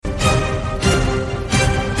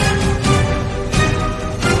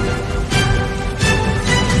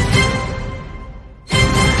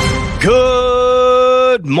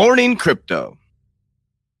morning, crypto.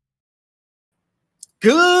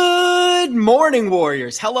 Good morning,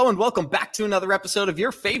 warriors. Hello and welcome back to another episode of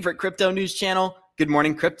your favorite crypto news channel, Good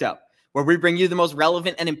Morning Crypto, where we bring you the most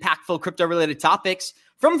relevant and impactful crypto-related topics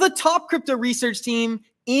from the top crypto research team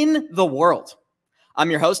in the world. I'm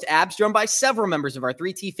your host, Abs, joined by several members of our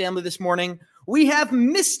 3T family this morning. We have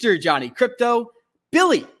Mr. Johnny Crypto,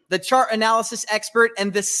 Billy, the chart analysis expert,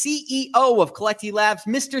 and the CEO of Collecti Labs,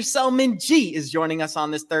 Mr. Selman G, is joining us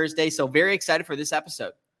on this Thursday, so very excited for this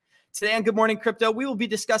episode. Today on Good Morning Crypto, we will be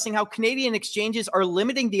discussing how Canadian exchanges are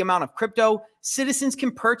limiting the amount of crypto citizens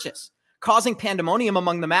can purchase, causing pandemonium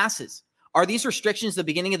among the masses. Are these restrictions the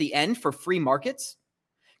beginning of the end for free markets?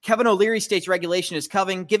 Kevin O'Leary states regulation is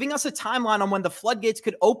coming, giving us a timeline on when the floodgates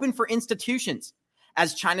could open for institutions,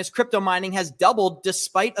 as China's crypto mining has doubled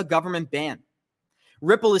despite a government ban.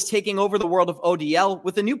 Ripple is taking over the world of ODL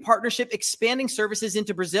with a new partnership expanding services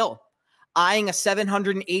into Brazil. Eyeing a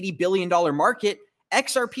 $780 billion market,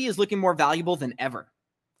 XRP is looking more valuable than ever.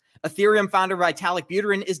 Ethereum founder Vitalik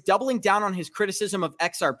Buterin is doubling down on his criticism of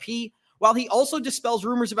XRP, while he also dispels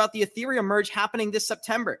rumors about the Ethereum merge happening this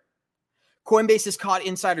September. Coinbase is caught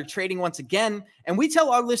insider trading once again, and we tell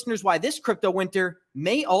our listeners why this crypto winter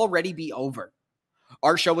may already be over.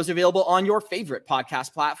 Our show is available on your favorite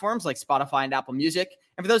podcast platforms like Spotify and Apple Music.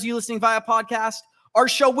 And for those of you listening via podcast, our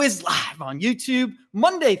show is live on YouTube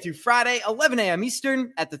Monday through Friday, 11 a.m.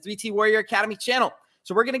 Eastern at the 3T Warrior Academy channel.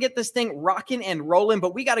 So we're going to get this thing rocking and rolling,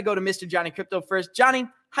 but we got to go to Mr. Johnny Crypto first. Johnny,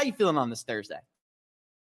 how you feeling on this Thursday?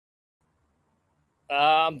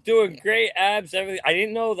 I'm doing great, Abs. Everything. I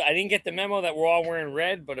didn't get the memo that we're all wearing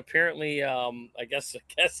red, but apparently, I guess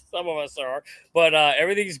some of us are. But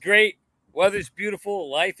everything's great. Weather's beautiful.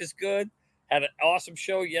 Life is good. Had an awesome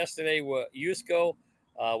show yesterday with Yusko.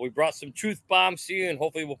 We brought some truth bombs to you, and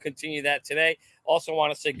hopefully we'll continue that today. Also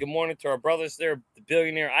want to say good morning to our brothers there, the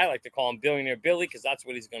billionaire. I like to call him Billionaire Billy because that's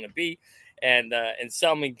what he's going to be. And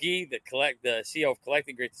Selman Gee, the CEO of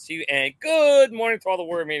Collecti. Great to see you. And good morning to all the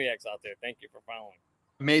Warrior Maniacs out there. Thank you for following.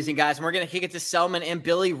 Amazing, guys. And we're going to kick it to Selman and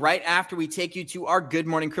Billy right after we take you to our Good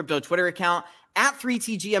Morning Crypto Twitter account at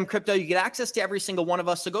 3TGM Crypto. You get access to every single one of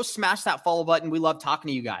us, so go smash that follow button. We love talking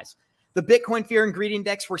to you guys. The Bitcoin Fear and Greed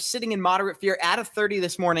Index, we're sitting in moderate fear at a 30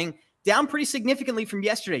 this morning, down pretty significantly from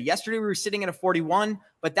yesterday. Yesterday, we were sitting at a 41,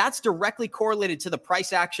 but that's directly correlated to the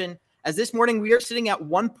price action. As this morning, we are sitting at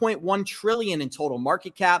 1.1 trillion in total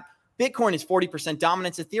market cap. Bitcoin is 40%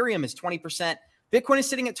 dominance. Ethereum is 20%. Bitcoin is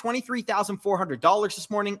sitting at $23,400 this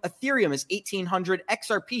morning. Ethereum is $1,800.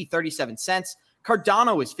 XRP, 37 cents.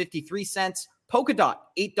 Cardano is 53 cents. Polkadot,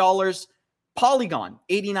 $8. Polygon,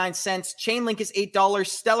 89 cents. Chainlink is $8.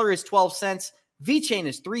 Stellar is 12 cents. VeChain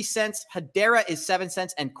is 3 cents. Hedera is 7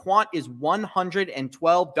 cents. And Quant is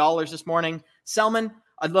 $112 this morning. Selman,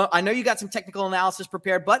 I know you got some technical analysis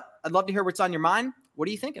prepared, but I'd love to hear what's on your mind. What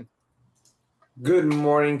are you thinking? Good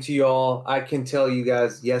morning to you all. I can tell you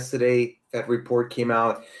guys yesterday that report came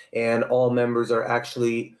out and all members are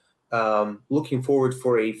actually looking forward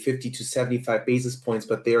for a 50 to 75 basis points,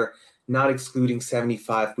 but they're not excluding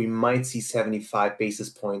 75. We might see 75 basis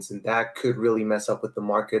points, and that could really mess up with the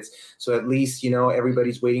markets. So at least,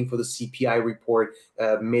 everybody's waiting for the CPI report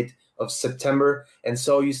mid of September. And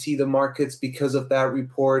so you see the markets, because of that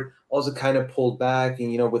report, also kind of pulled back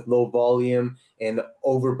and, with low volume and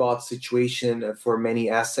overbought situation for many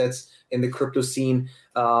assets in the crypto scene.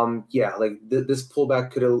 This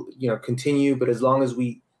pullback could, continue, but as long as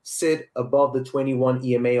we sit above the 21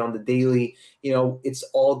 EMA on the daily, it's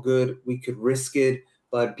all good. We could risk it,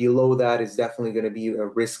 but below that is definitely going to be a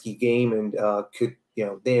risky game, and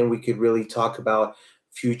then we could really talk about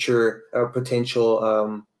future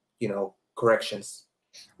potential, corrections.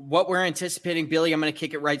 What we're anticipating, Billy, I'm going to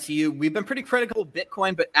kick it right to you. We've been pretty critical of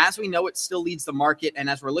Bitcoin, but as we know, it still leads the market. And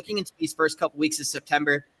as we're looking into these first couple weeks of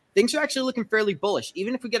September, things are actually looking fairly bullish.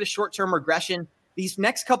 Even if we get a short-term regression, these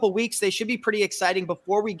next couple weeks, they should be pretty exciting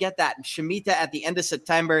before we get that Shemitah at the end of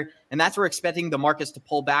September. And that's where we're expecting the markets to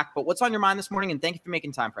pull back. But what's on your mind this morning? And thank you for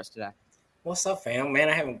making time for us today. What's up, fam? Man,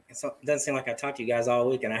 it doesn't seem like I talked to you guys all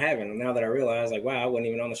week, and I haven't. And now that I realize, wow, I wasn't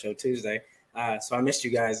even on the show Tuesday. So I missed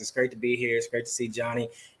you guys. It's great to be here. It's great to see Johnny.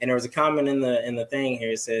 And there was a comment in the thing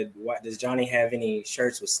here. It said, "What does Johnny have any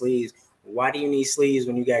shirts with sleeves? Why do you need sleeves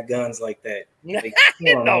when you got guns like that?" Like,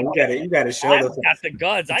 come on, you gotta show us. I got the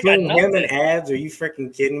guns. I got nothing. Him and Abs. Are you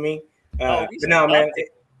freaking kidding me? But no, man.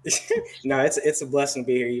 It's a blessing to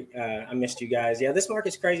be here. I missed you guys. Yeah, this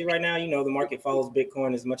market's crazy right now. The market follows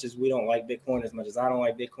Bitcoin as much as we don't like Bitcoin, as much as I don't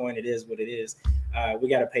like Bitcoin. It is what it is. We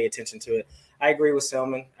got to pay attention to it. I agree with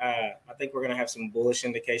Selman. I think we're going to have some bullish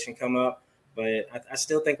indication come up. But I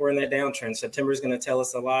still think we're in that downtrend. September is going to tell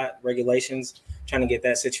us a lot. Regulations, trying to get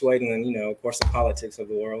that situated, and then, of course, the politics of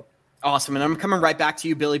the world. Awesome. And I'm coming right back to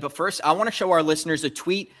you, Billy. But first, I want to show our listeners a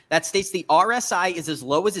tweet that states the RSI is as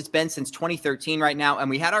low as it's been since 2013 right now. And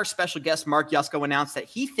we had our special guest, Mark Yusko, announce that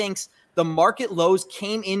he thinks the market lows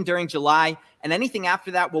came in during July. And anything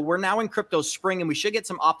after that, well, we're now in crypto spring, and we should get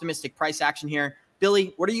some optimistic price action here.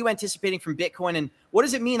 Billy, what are you anticipating from Bitcoin? And what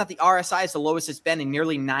does it mean that the RSI is the lowest it's been in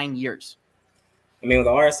nearly 9 years? I mean, with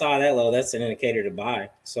the RSI that low, that's an indicator to buy.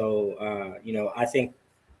 So, I think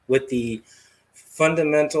with the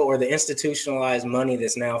fundamental or the institutionalized money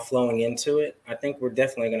that's now flowing into it, I think we're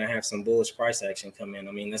definitely going to have some bullish price action come in.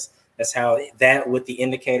 I mean, that's how that, with the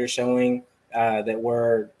indicator showing that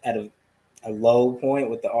we're at a low point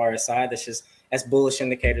with the RSI, that's bullish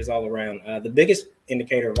indicators all around. The biggest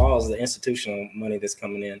indicator of all is the institutional money that's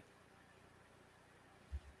coming in.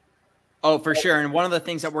 Oh, for sure. And one of the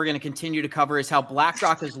things that we're going to continue to cover is how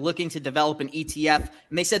BlackRock is looking to develop an ETF.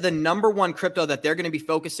 And they said the number one crypto that they're going to be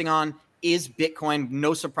focusing on is Bitcoin.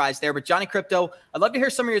 No surprise there. But Johnny Crypto, I'd love to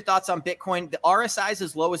hear some of your thoughts on Bitcoin. The RSI is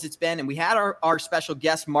as low as it's been. And we had our special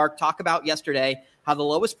guest, Mark, talk about yesterday how the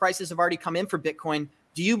lowest prices have already come in for Bitcoin.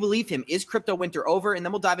 Do you believe him? Is crypto winter over? And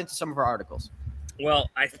then we'll dive into some of our articles. Well,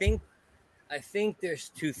 I think there's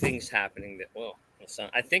two things happening.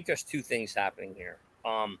 I think there's two things happening here.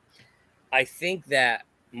 I think that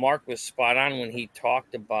Mark was spot on when he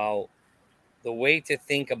talked about the way to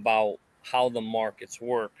think about how the markets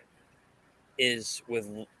work is with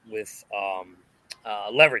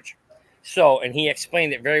leverage. So, and he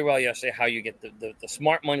explained it very well yesterday, how you get the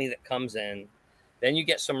smart money that comes in, then you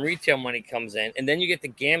get some retail money comes in, and then you get the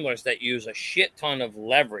gamblers that use a shit ton of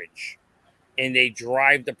leverage, and they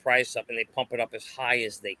drive the price up and they pump it up as high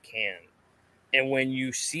as they can. And when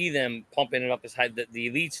you see them pumping it up as high, the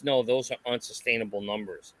elites know those are unsustainable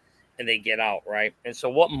numbers, and they get out, right? And so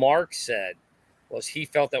what Mark said was he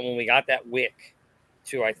felt that when we got that wick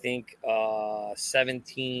to, I think,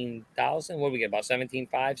 17,000, what did we get, about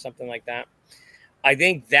 17.5, something like that. I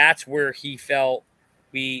think that's where he felt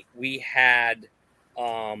we had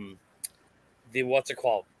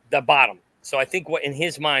the bottom. So I think what in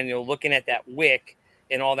his mind, looking at that wick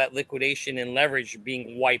and all that liquidation and leverage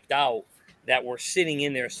being wiped out, that we're sitting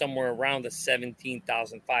in there somewhere around the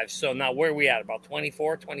 17,005. So now where are we at? About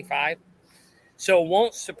 24, 25? So it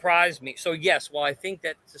won't surprise me. So yes, well, I think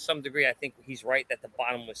that to some degree, I think he's right that the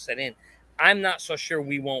bottom was set in. I'm not so sure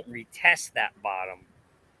we won't retest that bottom.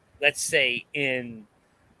 Let's say in,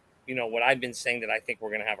 what I've been saying, that I think we're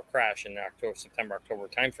going to have a crash in the September, October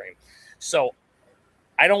timeframe. So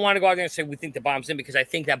I don't want to go out there and say we think the bottom's in, because I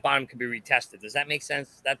think that bottom could be retested. Does that make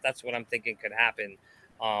sense? That's what I'm thinking could happen.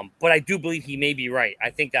 But I do believe he may be right.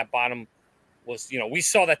 I think that bottom was, we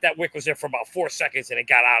saw that wick was there for about 4 seconds and it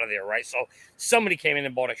got out of there, right? So somebody came in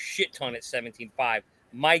and bought a shit ton at 17.5.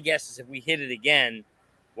 My guess is if we hit it again,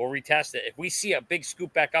 we'll retest it. If we see a big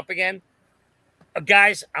scoop back up again,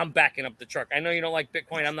 guys, I'm backing up the truck. I know you don't like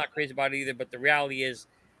Bitcoin. I'm not crazy about it either, but the reality is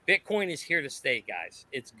Bitcoin is here to stay, guys.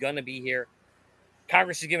 It's going to be here.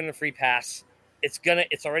 Congress is giving a free pass. It's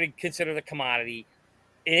already considered a commodity.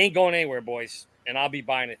 It ain't going anywhere, boys. And I'll be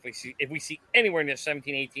buying it if we see anywhere near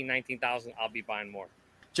 17, 18, 19,000, I'll be buying more.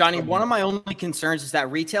 Johnny, one of my only concerns is that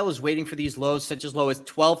retail is waiting for these lows, such as low as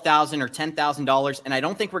 $12,000 or $10,000. And I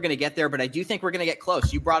don't think we're going to get there, but I do think we're going to get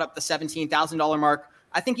close. You brought up the $17,000 mark.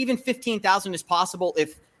 I think even 15,000 is possible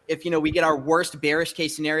if we get our worst bearish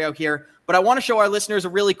case scenario here. But I want to show our listeners a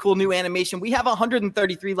really cool new animation. We have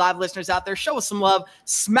 133 live listeners out there. Show us some love.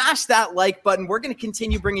 Smash that like button. We're going to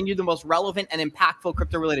continue bringing you the most relevant and impactful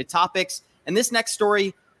crypto-related topics. And this next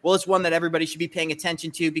story, well, it's one that everybody should be paying attention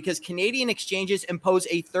to, because Canadian exchanges impose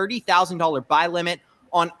a $30,000 buy limit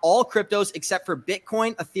on all cryptos except for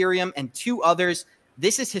Bitcoin, Ethereum, and 2 others.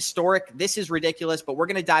 This is historic. This is ridiculous, but we're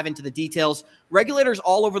going to dive into the details. Regulators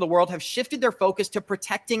all over the world have shifted their focus to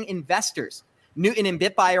protecting investors. Newton and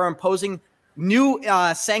BitBuy are imposing new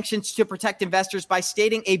sanctions to protect investors by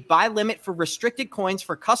stating a buy limit for restricted coins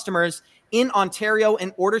for customers in Ontario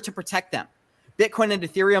in order to protect them. Bitcoin and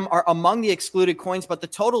Ethereum are among the excluded coins, but the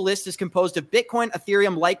total list is composed of Bitcoin,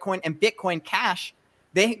 Ethereum, Litecoin, and Bitcoin Cash.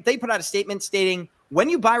 They put out a statement stating, when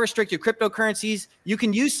you buy restricted cryptocurrencies, you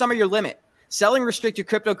can use some of your limit. Selling restricted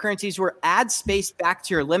cryptocurrencies will add space back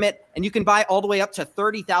to your limit, and you can buy all the way up to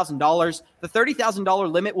 $30,000. The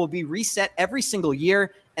 $30,000 limit will be reset every single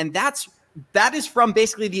year, and that is from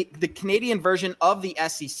basically the Canadian version of the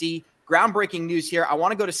SEC. Groundbreaking news here. I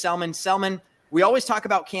want to go to Selman. Selman, we always talk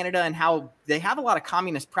about Canada and how they have a lot of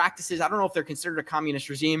communist practices. I don't know if they're considered a communist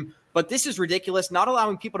regime, but this is ridiculous. Not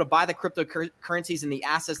allowing people to buy the cryptocurrencies and the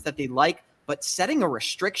assets that they like, but setting a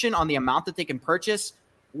restriction on the amount that they can purchase,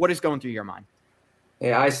 what is going through your mind?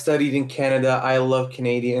 Yeah, I studied in Canada. I love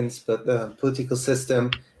Canadians, but the political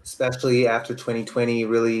system, especially after 2020,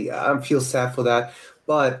 really, I feel sad for that.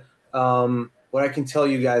 But what I can tell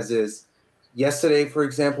you guys is, yesterday, for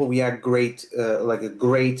example, we had a great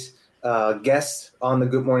guest on the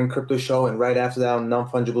Good Morning Crypto show, and right after that, on the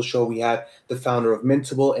Non-Fungible show, we had the founder of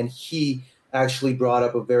Mintable, and he actually brought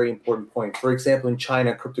up a very important point. For example, in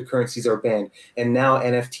China, cryptocurrencies are banned, and now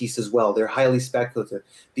NFTs as well. They're highly speculative.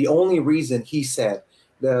 The only reason he said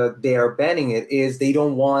they are banning it is they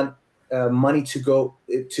don't want money to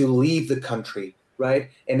leave the country, right?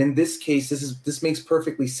 And in this case, this makes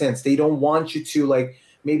perfectly sense. They don't want you to like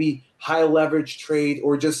maybe high leverage trade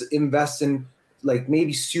or just invest in like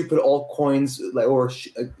maybe stupid altcoins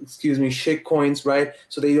shit coins, right?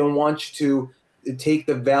 So they don't want you to take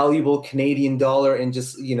the valuable Canadian dollar and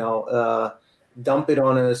just dump it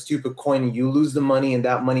on a stupid coin, and you lose the money, and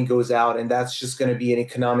that money goes out, and that's just going to be an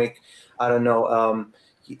economic,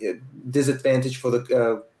 disadvantage for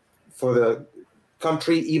the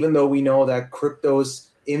country. Even though we know that crypto's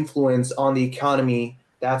influence on the economy,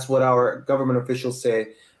 that's what our government officials say,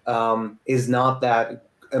 is not that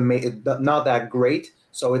great.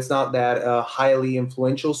 So it's not that highly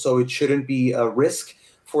influential. So it shouldn't be a risk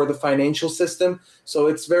for the financial system. So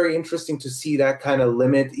it's very interesting to see that kind of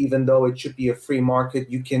limit, even though it should be a free market.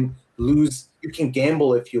 You can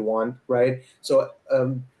gamble if you want, right? So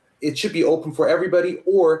it should be open for everybody,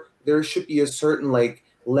 or there should be a certain like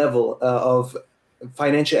level of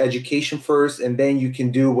financial education first, and then you can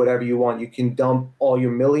do whatever you want. You can dump all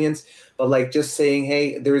your millions, but like just saying,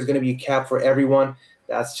 hey, there is going to be a cap for everyone,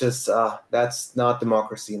 that's just that's not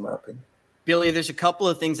democracy in my opinion. Billy, there's a couple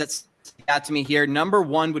of things that stick out to me here. Number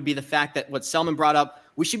one would be the fact that what Selman brought up,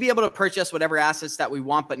 we should be able to purchase whatever assets that we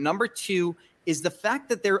want. But number two is the fact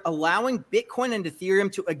that they're allowing Bitcoin and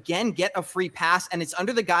Ethereum to again get a free pass, and it's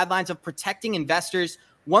under the guidelines of protecting investors.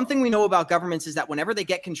 One thing we know about governments is that whenever they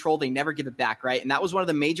get control, they never give it back, right? And that was one of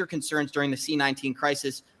the major concerns during the C-19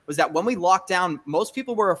 crisis, was that when we locked down, most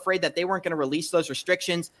people were afraid that they weren't going to release those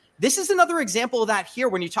restrictions. This is another example of that here.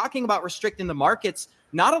 When you're talking about restricting the markets,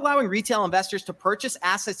 not allowing retail investors to purchase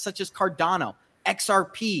assets such as Cardano,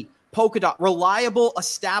 XRP, Polkadot, reliable,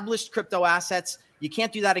 established crypto assets. You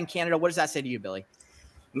can't do that in Canada. What does that say to you, Billy?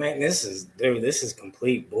 Man, this is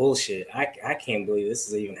complete bullshit. I can't believe this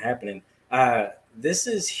is even happening. This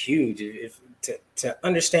is huge. To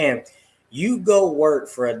understand, you go work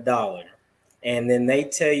for $1, and then they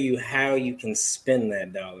tell you how you can spend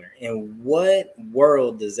that dollar. In what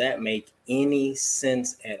world does that make any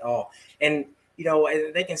sense at all? And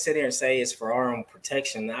they can sit here and say it's for our own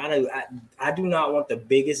protection. I do not want the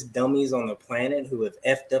biggest dummies on the planet who have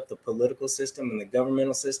effed up the political system and the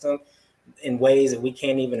governmental system in ways that we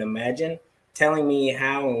can't even imagine telling me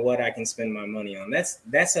how and what I can spend my money on.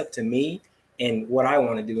 That's up to me and what I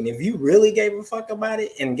want to do. And if you really gave a fuck about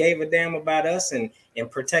it and gave a damn about us and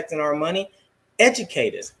protecting our money,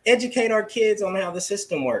 educate us. Educate our kids on how the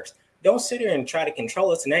system works. Don't sit here and try to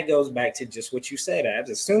control us. And that goes back to just what you said, Abs.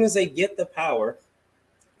 As soon as they get the power,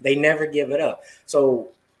 they never give it up. So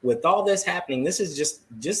with all this happening, this is just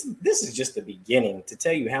the beginning to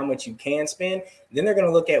tell you how much you can spend. Then they're going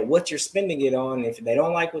to look at what you're spending it on. If they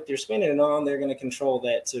don't like what they're spending it on, they're going to control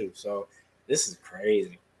that too. So this is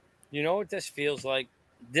crazy. You know what this feels like?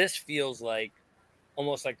 This feels like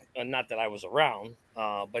almost like, not that I was around,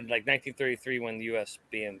 but like 1933 when the U.S.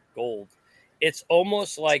 banned gold. It's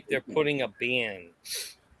almost like they're putting a ban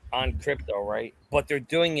on crypto, right? But they're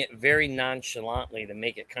doing it very nonchalantly to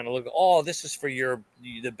make it kind of look, oh, this is for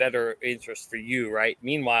the better interest for you, right?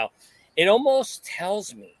 Meanwhile, it almost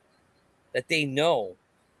tells me that they know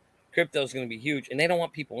crypto is going to be huge and they don't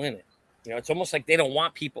want people in it. It's almost like they don't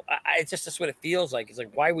want people. It's just that's what it feels like. It's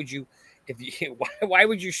like, why would you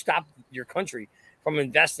stop your country from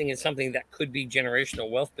investing in something that could be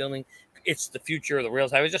generational wealth building? It's the future of the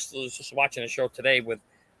rails. I was just watching a show today with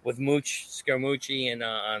Mooch Scaramucci and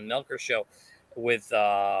on Melker's show with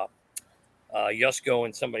Yusko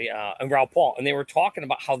and somebody and Raul Paul, and they were talking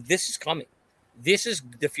about how this is coming. This is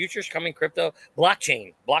the future's coming. Crypto,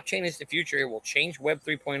 blockchain is the future. It will change Web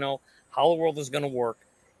 3.0, how the world is going to work.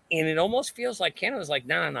 And it almost feels like Canada's like,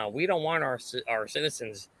 no, we don't want our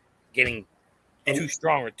citizens getting too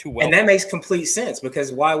strong or too well. And that makes complete sense,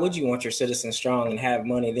 because why would you want your citizens strong and have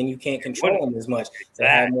money? Then you can't control them as much. They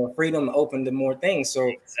have more freedom, open to more things.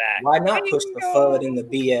 So why not push the FUD and the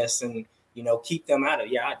BS and keep them out of?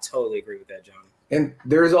 Yeah, I totally agree with that, John. And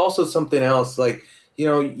there's also something else. Like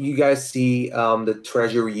you guys see the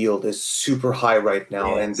treasury yield is super high right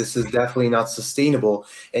now, and this is definitely not sustainable.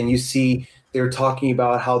 And you see they're talking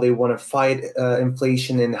about how they want to fight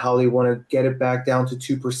inflation and how they want to get it back down to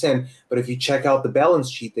 2%. But if you check out the balance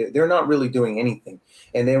sheet, they're not really doing anything.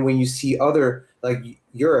 And then when you see other, like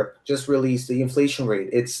Europe just released the inflation rate,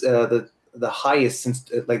 it's the highest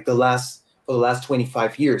since like the last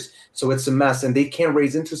 25 years. So it's a mess, and they can't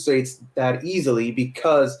raise interest rates that easily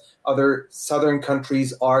because other southern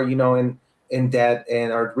countries are, in debt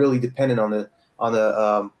and are really dependent on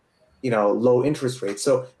the low interest rates.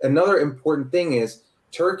 So another important thing is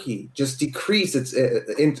Turkey just decreased its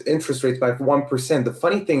interest rates by 1%. The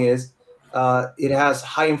funny thing is, it has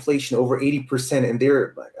high inflation, over 80%, and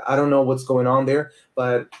I don't know what's going on there,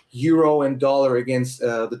 but euro and dollar against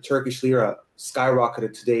the Turkish lira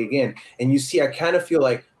skyrocketed today again. And you see, I kind of feel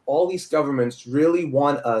like all these governments really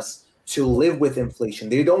want us to live with inflation.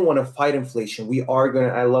 They don't want to fight inflation.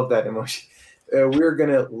 I love that emotion. We're going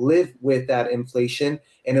to live with that inflation.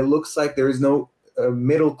 And it looks like there is no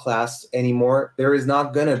middle class anymore. There is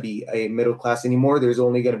not going to be a middle class anymore. There's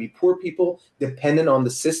only going to be poor people dependent on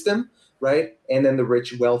the system, right? And then the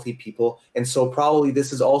rich, wealthy people. And so probably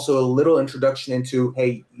this is also a little introduction into,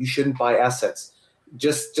 hey, you shouldn't buy assets.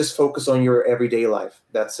 Just focus on your everyday life.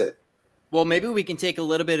 That's it. Well, maybe we can take a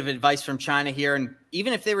little bit of advice from China here. And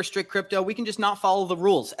even if they restrict crypto, we can just not follow the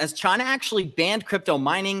rules, as China actually banned crypto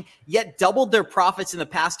mining, yet doubled their profits in the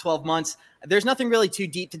past 12 months. There's nothing really too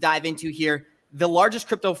deep to dive into here. The largest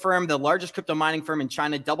crypto mining firm in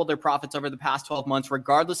China doubled their profits over the past 12 months,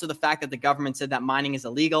 regardless of the fact that the government said that mining is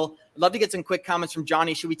illegal. I'd love to get some quick comments from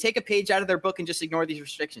Johnny. Should we take a page out of their book and just ignore these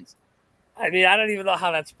restrictions? I mean, I don't even know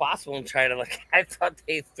how that's possible in China. Like, I thought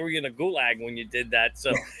they threw you in a gulag when you did that.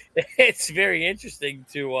 So it's very interesting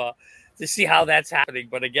to see how that's happening.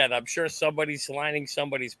 But again, I'm sure somebody's lining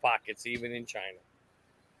somebody's pockets, even in China.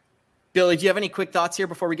 Billy, do you have any quick thoughts here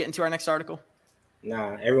before we get into our next article?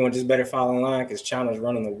 Nah, everyone just better follow in line because China's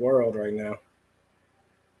running the world right now.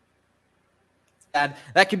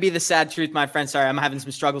 That could be the sad truth, my friend. Sorry, I'm having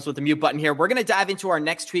some struggles with the mute button here. We're going to dive into our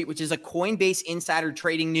next tweet, which is a Coinbase insider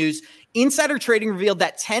trading news. Insider trading revealed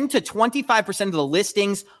that 10 to 25% of the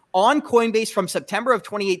listings on Coinbase from September of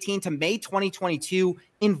 2018 to May 2022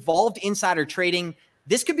 involved insider trading.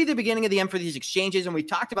 This could be the beginning of the end for these exchanges, and we've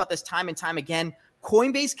talked about this time and time again.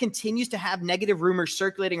 Coinbase continues to have negative rumors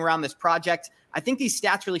circulating around this project. I think these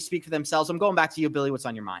stats really speak for themselves. I'm going back to you, Billy. What's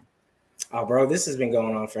on your mind? Oh, bro, this has been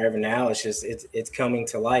going on forever now. It's coming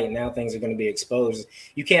to light. Now things are going to be exposed.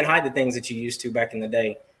 You can't hide the things that you used to back in the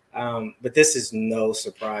day. But this is no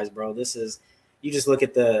surprise, bro. You just look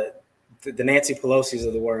at the Nancy Pelosi's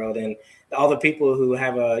of the world and all the people who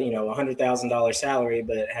have a $100,000 salary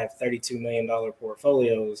but have $32 million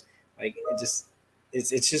portfolios. Like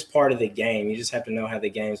it's just part of the game. You just have to know how the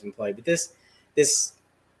game's been played. But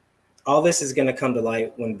all this is going to come to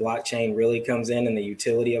light when blockchain really comes in and the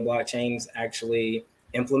utility of blockchains actually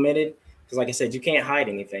implemented. Because like I said, you can't hide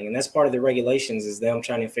anything. And that's part of the regulations is them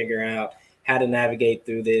trying to figure out how to navigate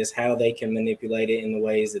through this, how they can manipulate it in the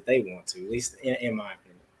ways that they want to, at least in my opinion.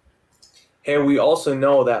 And we also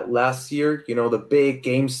know that last year, the big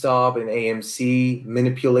GameStop and AMC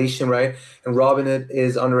manipulation, right? And Robinhood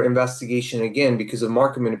is under investigation again because of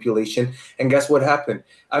market manipulation. And guess what happened?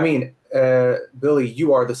 I mean, Billy,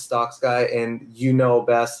 you are the stocks guy and you know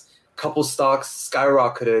best. Couple stocks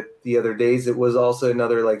skyrocketed the other days. It was also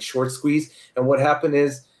another short squeeze. And what happened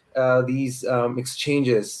is these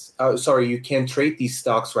exchanges, you can't trade these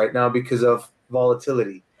stocks right now because of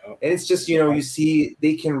volatility. And it's just, you see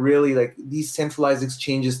they can really these centralized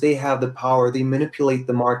exchanges, they have the power, they manipulate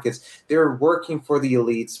the markets. They're working for the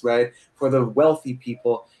elites, right? For the wealthy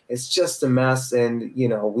people. It's just a mess. And,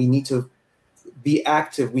 we need to be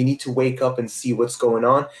active. We need to wake up and see what's going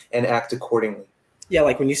on and act accordingly. Yeah.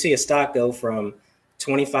 Like when you see a stock go from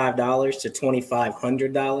 $25 to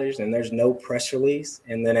 $2,500 and there's no press release,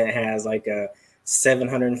 and then it has a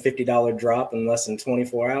 $750 drop in less than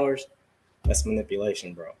 24 hours. That's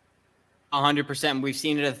manipulation, bro. 100%. We've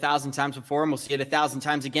seen it 1,000 times before, and we'll see it 1,000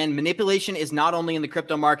 times again. Manipulation is not only in the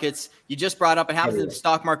crypto markets. You just brought up it happens in the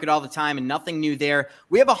stock market all the time, and nothing new there.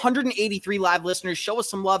 We have 183 live listeners. Show us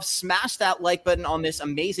some love. Smash that like button on this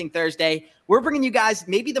amazing Thursday. We're bringing you guys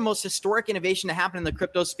maybe the most historic innovation to happen in the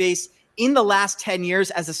crypto space in the last 10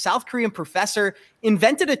 years, as a South Korean professor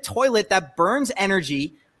invented a toilet that burns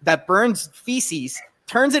energy, that burns feces,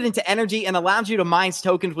 turns it into energy, and allows you to mine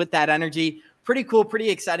tokens with that energy. Pretty cool, pretty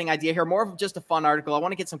exciting idea here. More of just a fun article. I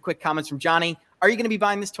want to get some quick comments from Johnny. Are you going to be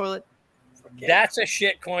buying this toilet? That's a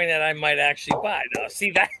shit coin that I might actually buy. Now,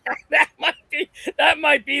 see, that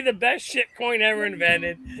might be the best shit coin ever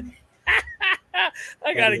invented.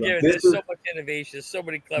 I gotta give it. There's so much innovation, so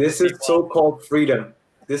many clever This is people. so-called freedom.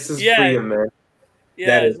 This is freedom, man.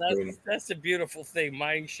 Yeah, that's a beautiful thing.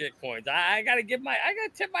 Mining shit coins. I gotta tip my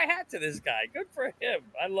hat to this guy. Good for him.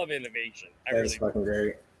 I love innovation. That's fucking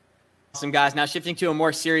great. Awesome, guys. Now shifting to a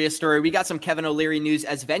more serious story, we got some Kevin O'Leary news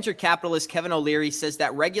as venture capitalist Kevin O'Leary says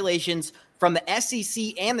that regulations from the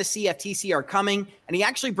SEC and the CFTC are coming, and he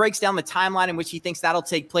actually breaks down the timeline in which he thinks that'll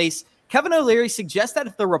take place. Kevin O'Leary suggests that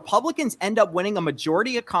if the Republicans end up winning a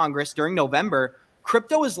majority of Congress during November,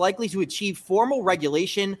 crypto is likely to achieve formal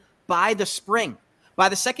regulation by the spring. By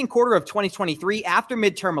the second quarter of 2023, after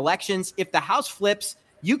midterm elections, if the House flips,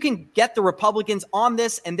 you can get the Republicans on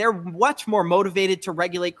this, and they're much more motivated to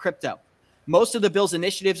regulate crypto. Most of the bill's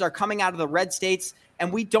initiatives are coming out of the red states,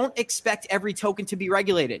 and we don't expect every token to be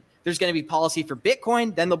regulated. There's going to be policy for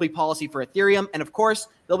Bitcoin, then there'll be policy for Ethereum, and of course,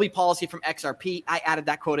 there'll be policy from XRP. I added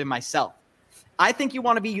that quote in myself. I think you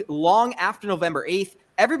want to be long after November 8th.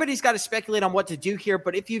 Everybody's got to speculate on what to do here,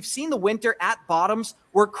 but if you've seen the winter at bottoms,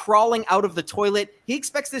 we're crawling out of the toilet. He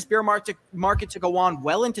expects this bear market to go on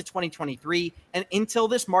well into 2023, and until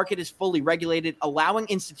this market is fully regulated, allowing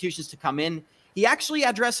institutions to come in. He actually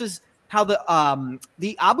addresses how the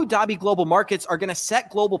Abu Dhabi global markets are going to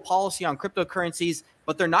set global policy on cryptocurrencies,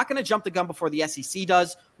 but they're not going to jump the gun before the SEC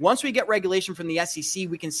does. Once we get regulation from the SEC,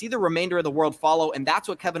 we can see the remainder of the world follow, and that's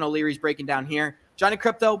what Kevin O'Leary is breaking down here. Johnny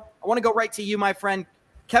Crypto, I want to go right to you, my friend.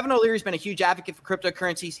 Kevin O'Leary has been a huge advocate for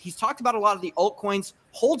cryptocurrencies. He's talked about a lot of the altcoins,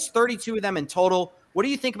 holds 32 of them in total. What do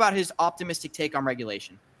you think about his optimistic take on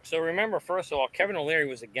regulation? So remember, first of all, Kevin O'Leary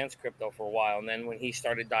was against crypto for a while, and then when he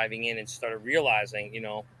started diving in and started realizing,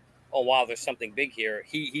 oh, wow, there's something big here,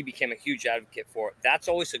 he became a huge advocate for it. That's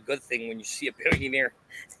always a good thing when you see a billionaire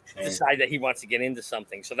decide that he wants to get into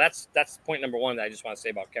something. So that's point number one that I just want to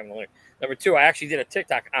say about Kevin O'Leary. Number two, I actually did a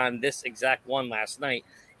TikTok on this exact one last night.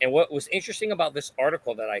 And what was interesting about this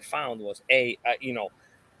article that I found was,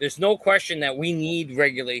 there's no question that we need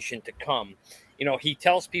regulation to come. He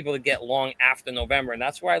tells people to get long after November, and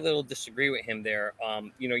that's where I little disagree with him there.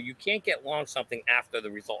 You can't get long something after the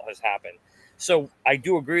result has happened. So I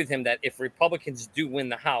do agree with him that if Republicans do win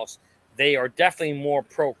the House, they are definitely more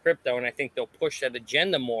pro-crypto, and I think they'll push that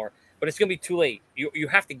agenda more. But it's going to be too late. You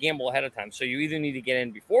have to gamble ahead of time. So you either need to get in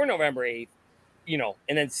before November 8th,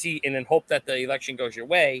 and then hope that the election goes your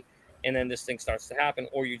way, and then this thing starts to happen,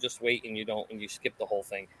 or you just wait and you skip the whole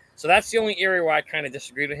thing. So that's the only area where I kind of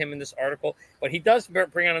disagree with him in this article. But he does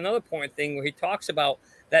bring on another point thing where he talks about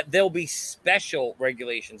that there'll be special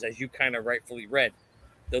regulations, as you kind of rightfully read.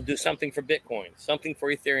 They'll do something for Bitcoin, something for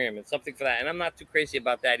Ethereum, and something for that. And I'm not too crazy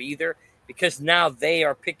about that either, because now they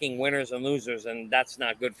are picking winners and losers, and that's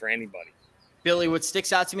not good for anybody. Billy, what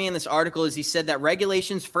sticks out to me in this article is he said that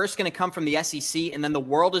regulations first going to come from the SEC, and then the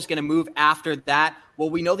world is going to move after that.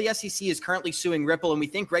 Well, we know the SEC is currently suing Ripple, and we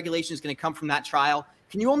think regulation is going to come from that trial.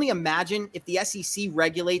 Can you only imagine if the SEC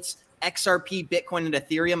regulates XRP, Bitcoin, and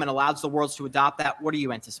Ethereum and allows the world to adopt that? What are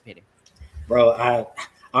you anticipating? Bro,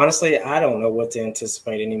 honestly, I don't know what to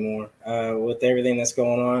anticipate anymore with everything that's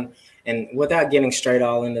going on. And without getting straight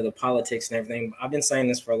all into the politics and everything, I've been saying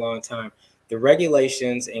this for a long time. The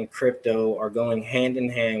regulations in crypto are going hand in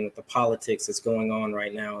hand with the politics that's going on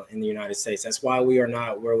right now in the United States. That's why we are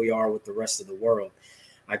not where we are with the rest of the world.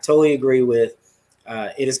 I totally agree with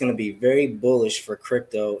it is going to be very bullish for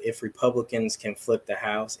crypto if Republicans can flip the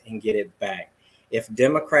House and get it back. If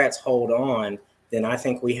Democrats hold on, then I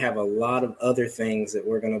think we have a lot of other things that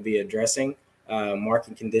we're going to be addressing.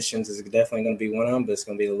 Market conditions is definitely going to be one of them, but it's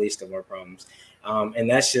going to be the least of our problems. And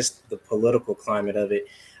that's just the political climate of it.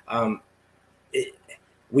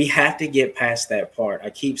 We have to get past that part. I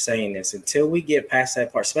keep saying this. Until we get past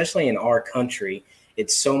that part, especially in our country,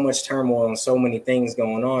 it's so much turmoil and so many things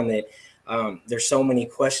going on that there's so many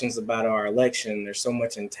questions about our election. There's so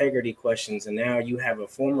much integrity questions. And now you have a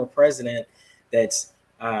former president that's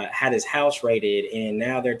had his house raided, and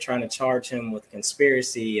now they're trying to charge him with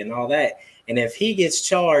conspiracy and all that. And if he gets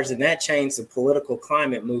charged, then that changes the political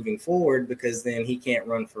climate moving forward, because then he can't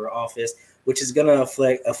run for office, which is going to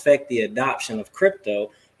affect the adoption of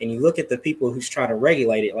crypto. And you look at the people who's trying to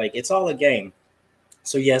regulate it, like it's all a game.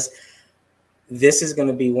 So yes, this is going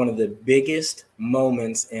to be one of the biggest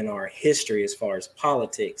moments in our history as far as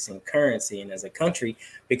politics and currency and as a country,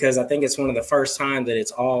 because I think it's one of the first times that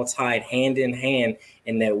it's all tied hand in hand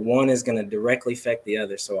and that one is going to directly affect the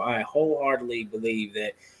other. So I wholeheartedly believe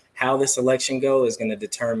that how this election goes is going to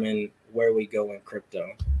determine where we go in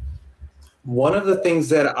crypto. One of the things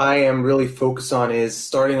that I am really focused on is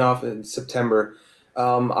starting off in September.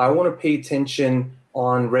 I want to pay attention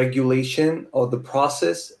on regulation of the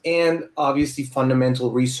process and obviously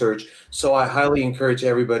fundamental research. So I highly encourage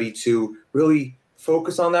everybody to really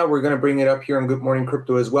focus on that. We're going to bring it up here on Good Morning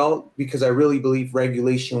Crypto as well, because I really believe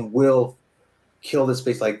regulation will kill the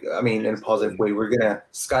space. Like, I mean, in a positive way, we're going to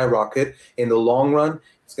skyrocket in the long run.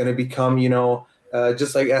 It's going to become,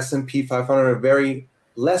 just like S&P 500, a very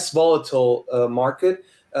less volatile market.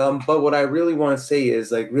 But what I really want to say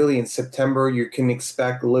is, like, really in September, you can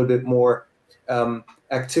expect a little bit more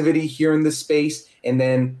activity here in the space, and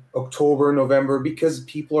then October, November, because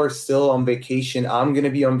people are still on vacation. I'm going to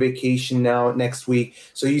be on vacation now next week.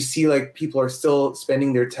 So you see, like, people are still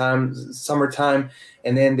spending their time, summertime,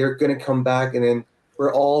 and then they're going to come back, and then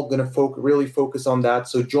we're all going to really focus on that.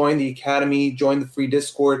 So join the Academy, join the free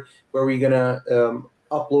Discord, where we're going to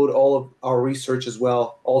upload all of our research as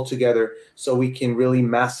well all together, so we can really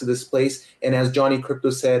master this place. And as Johnny Crypto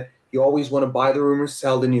said, you always want to buy the rumors,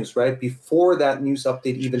 sell the news, right? Before that news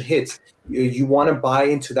update even hits, you want to buy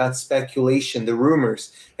into that speculation, the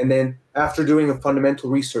rumors. And then after doing a fundamental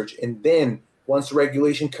research, and then once the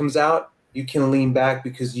regulation comes out, you can lean back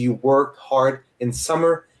because you worked hard in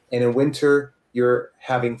summer, and in winter, you're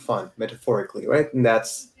having fun, metaphorically, right? And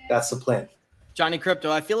that's the plan. Johnny Crypto,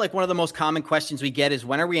 I feel like one of the most common questions we get is,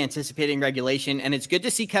 when are we anticipating regulation? And it's good to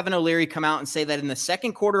see Kevin O'Leary come out and say that in the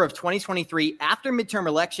second quarter of 2023, after midterm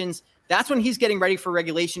elections, that's when he's getting ready for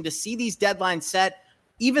regulation, to see these deadlines set.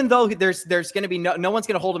 Even though there's going to be no one's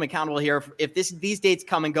going to hold him accountable here. If these dates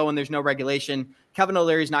come and go and there's no regulation, Kevin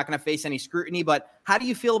O'Leary is not going to face any scrutiny. But how do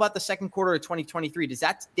you feel about the second quarter of 2023? Does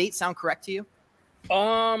that date sound correct to you?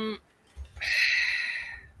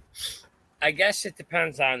 I guess it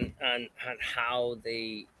depends on how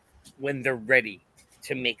when they're ready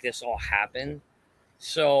to make this all happen.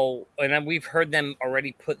 So, and then we've heard them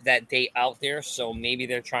already put that date out there. So maybe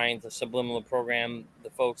they're trying to subliminal program the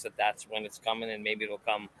folks that that's when it's coming, and maybe it'll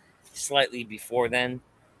come slightly before then.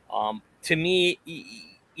 To me,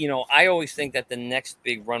 I always think that the next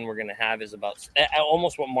big run we're going to have is about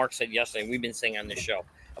almost what Mark said yesterday. We've been saying on this show,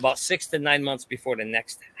 about 6 to 9 months before the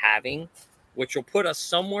next halving, which will put us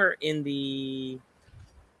somewhere in the,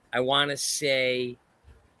 I want to say,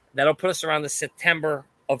 that'll put us around the September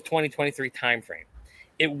of 2023 timeframe.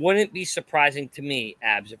 It wouldn't be surprising to me,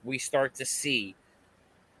 Abs, if we start to see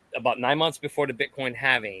about 9 months before the Bitcoin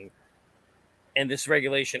halving and this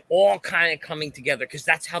regulation all kind of coming together, because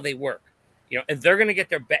that's how they work. And they're going to get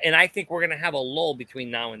their and I think we're going to have a lull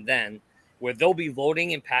between now and then, where they'll be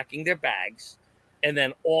loading and packing their bags, and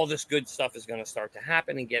then all this good stuff is going to start to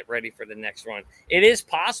happen and get ready for the next run. It is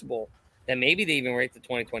possible that maybe they even wait to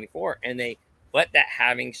 2024 and they let that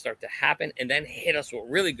halving start to happen and then hit us with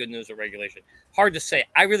really good news of regulation. Hard to say.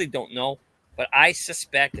 I really don't know, but I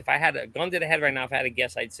suspect, if I had a gun to the head right now, if I had to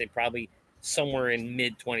guess, I'd say probably somewhere in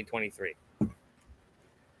mid-2023.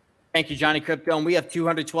 Thank you, Johnny Crypto. And we have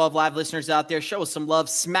 212 live listeners out there. Show us some love.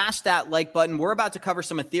 Smash that like button. We're about to cover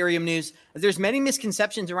some Ethereum news. There's many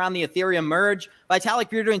misconceptions around the Ethereum merge. Vitalik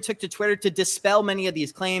Buterin took to Twitter to dispel many of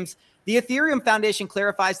these claims. The Ethereum Foundation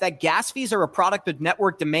clarifies that gas fees are a product of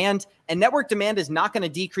network demand, and network demand is not going to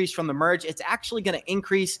decrease from the merge. It's actually going to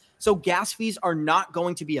increase. So gas fees are not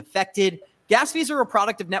going to be affected. Gas fees are a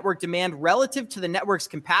product of network demand relative to the network's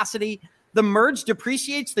capacity. The merge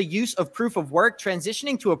depreciates the use of proof of work,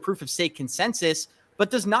 transitioning to a proof of stake consensus, but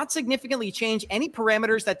does not significantly change any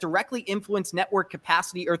parameters that directly influence network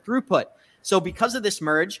capacity or throughput. So because of this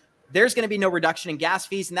merge, there's going to be no reduction in gas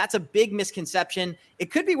fees, and that's a big misconception.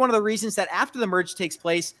 It could be one of the reasons that after the merge takes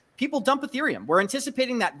place, people dump Ethereum. We're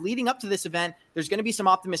anticipating that leading up to this event, there's going to be some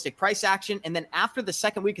optimistic price action, and then after the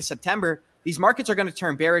second week of September, these markets are going to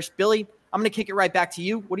turn bearish. Billy, I'm going to kick it right back to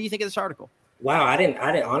you. What do you think of this article? Wow, I didn't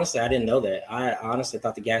honestly, I didn't know that. I honestly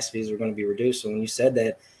thought the gas fees were going to be reduced. So when you said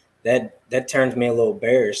that turned me a little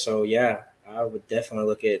bearish. So yeah, I would definitely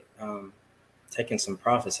look at taking some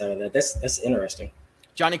profits out of that. That's interesting.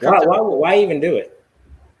 Johnny Crypto. Why even do it?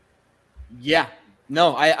 Yeah,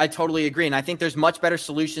 no, I totally agree. And I think there's much better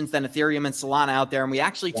solutions than Ethereum and Solana out there. And we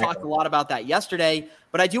actually talked a lot about that yesterday.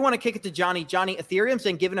 But I do want to kick it to Johnny. Johnny, Ethereum's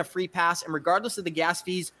been given a free pass. And regardless of the gas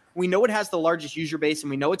fees, we know it has the largest user base and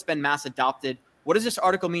we know it's been mass adopted. What does this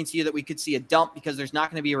article mean to you that we could see a dump because there's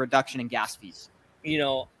not going to be a reduction in gas fees?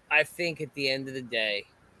 I think at the end of the day,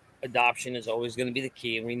 adoption is always going to be the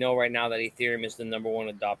key. And we know right now that Ethereum is the number one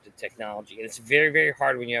adopted technology. And it's very, very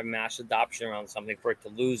hard when you have mass adoption around something for it to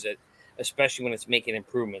lose it, especially when it's making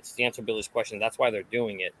improvements. To answer Billy's question, that's why they're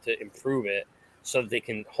doing it, to improve it so that they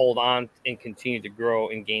can hold on and continue to grow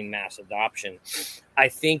and gain mass adoption. I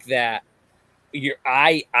think that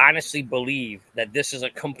I honestly believe that this is a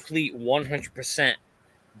complete 100%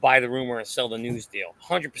 buy the rumor and sell the news deal.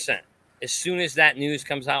 100%. As soon as that news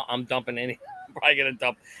comes out, I'm dumping I'm probably going to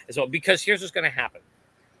dump as well, because here's what's going to happen.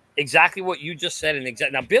 Exactly what you just said.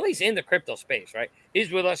 Now, Billy's in the crypto space, right?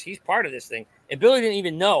 He's with us. He's part of this thing. And Billy didn't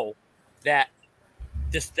even know that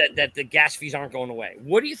that the gas fees aren't going away.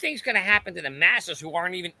 What do you think is going to happen to the masses who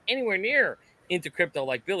aren't even anywhere near into crypto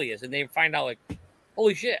like Billy is? And they find out, like,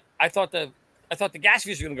 holy shit, I thought the gas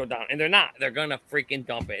fees were going to go down, and they're not. They're going to freaking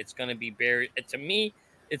dump it. It's going to be bearish. To me,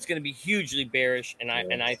 it's going to be hugely bearish, and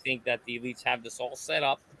I think that the elites have this all set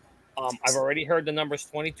up. I've already heard the numbers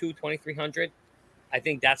 2,300. I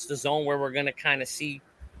think that's the zone where we're going to kind of see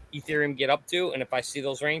Ethereum get up to, and if I see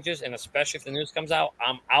those ranges, and especially if the news comes out,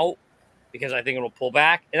 I'm out, because I think it'll pull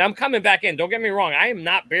back, and I'm coming back in. Don't get me wrong. I am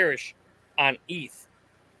not bearish on ETH.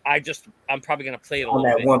 I'm probably going to play it a on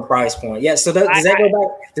little that bit. one price point. Yeah. So does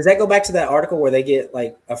that go back to that article where they get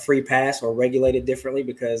like a free pass or regulated differently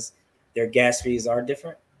because their gas fees are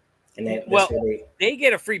different? And they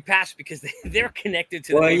get a free pass because they're connected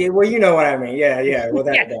to. Well, you know what I mean. Yeah. Well,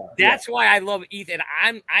 that's why I love ETH, and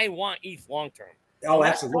I want ETH long term. Oh,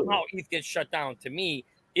 absolutely. Somehow ETH gets shut down. To me,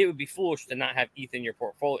 it would be foolish to not have ETH in your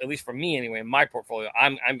portfolio. At least for me, anyway. In my portfolio,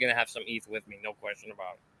 I'm going to have some ETH with me, no question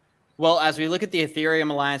about it. Well, as we look at the Ethereum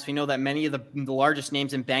Alliance, we know that many of the largest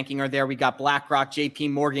names in banking are there. We got BlackRock, JP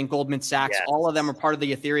Morgan, Goldman Sachs. Yes. All of them are part of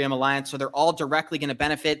the Ethereum Alliance, so they're all directly going to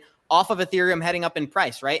benefit off of Ethereum heading up in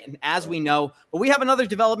price, right? And as we know, but we have another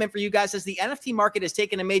development for you guys as the NFT market has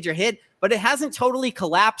taken a major hit, but it hasn't totally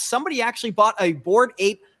collapsed. Somebody actually bought a Bored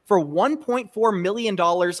Ape for $1.4 million,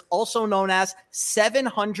 also known as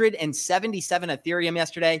 777 Ethereum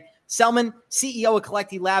yesterday. Selman, CEO of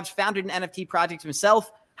Collecti Labs, founded an NFT project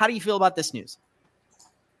himself. How do you feel about this news?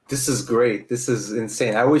 This is great. This is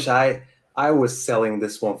insane. I wish I was selling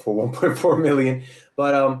this one for 1.4 million.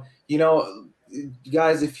 But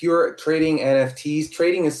guys, if you're trading NFTs,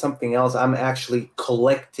 trading is something else. I'm actually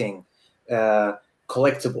collecting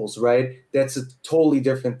collectibles, right? That's a totally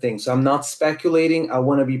different thing. So I'm not speculating. I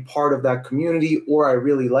want to be part of that community, or I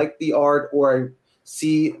really like the art, or I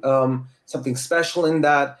see something special in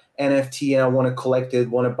that NFT and I want to collect it,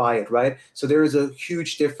 want to buy it, right? So there is a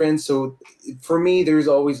huge difference. So for me, there's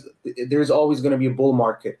always going to be a bull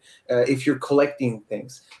market if you're collecting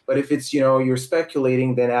things. But if it's, you're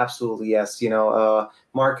speculating, then absolutely yes.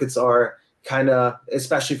 Markets are kind of,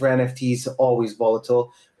 especially for NFTs, always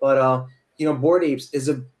volatile. But Bored Apes is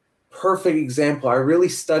a perfect example. I really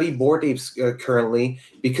study Bored Apes currently,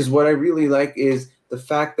 because what I really like is the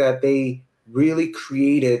fact that they really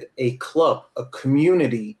created a club, a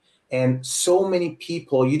community, and so many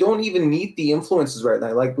people. You don't even need the influencers right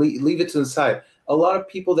now. Like, leave it to the side. A lot of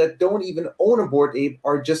people that don't even own a Bored Ape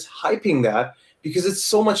are just hyping that because it's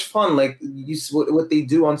so much fun. Like, what they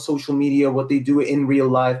do on social media, what they do in real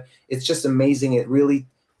life, it's just amazing. It really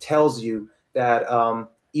tells you that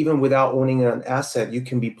even without owning an asset, you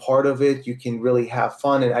can be part of it. You can really have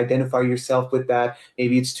fun and identify yourself with that.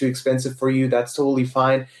 Maybe it's too expensive for you. That's totally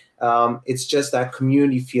fine. It's just that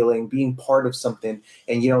community feeling, being part of something.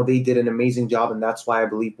 And, they did an amazing job. And that's why I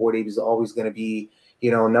believe Bored Ape is always going to be,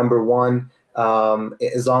 number one.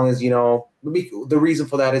 As long as, the reason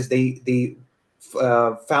for that is they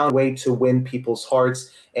found a way to win people's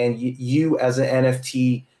hearts. And you as an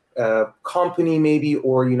NFT company maybe,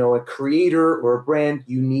 or, a creator or a brand,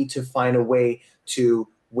 you need to find a way to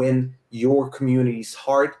win your community's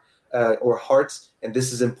heart or hearts. And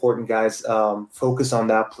this is important, guys. Focus on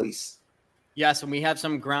that, please. Yes, and we have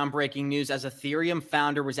some groundbreaking news as Ethereum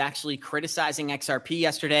founder was actually criticizing XRP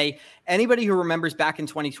yesterday. Anybody who remembers back in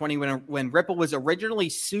 2020 when Ripple was originally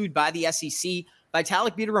sued by the SEC,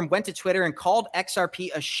 Vitalik Buterin went to Twitter and called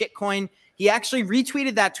XRP a shitcoin. He actually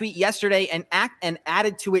retweeted that tweet yesterday and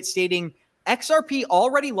added to it stating, XRP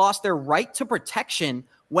already lost their right to protection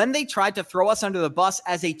when they tried to throw us under the bus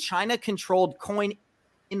as a China-controlled coin,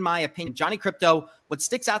 in my opinion. Johnny Crypto, what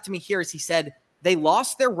sticks out to me here is he said they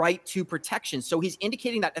lost their right to protection. So he's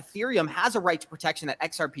indicating that Ethereum has a right to protection that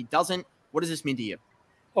XRP doesn't. What does this mean to you?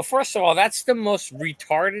 Well, first of all, that's the most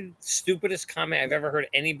retarded, stupidest comment I've ever heard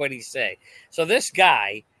anybody say. So this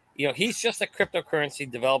guy, he's just a cryptocurrency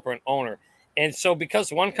developer and owner. And so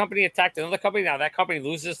because one company attacked another company, now that company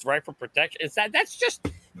loses the right for protection. That's just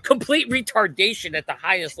complete retardation at the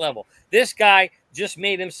highest level. This guy just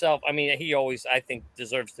made himself, he always, I think,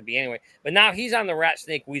 deserves to be anyway. But now he's on the Rat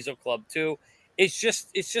Snake Weasel Club too. It's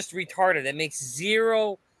just retarded. It makes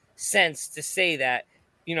zero sense to say that,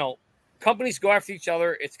 companies go after each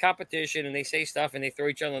other, it's competition, and they say stuff and they throw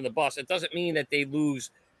each other on the bus. It doesn't mean that they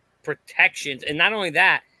lose protections. And not only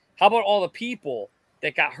that, how about all the people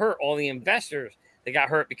that got hurt, all the investors that got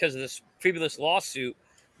hurt because of this frivolous lawsuit,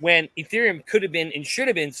 when Ethereum could have been and should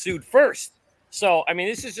have been sued first So, I mean,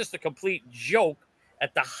 this is just a complete joke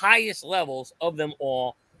at the highest levels of them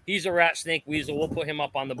all. He's a rat snake weasel. We'll put him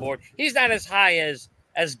up on the board. He's not as high as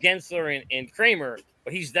Gensler and Kramer,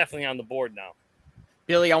 but he's definitely on the board now.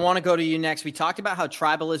 Billy, I want to go to you next. We talked about how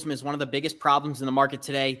tribalism is one of the biggest problems in the market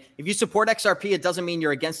today. If you support XRP, it doesn't mean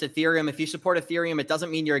you're against Ethereum. If you support Ethereum, it doesn't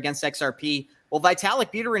mean you're against XRP. Well,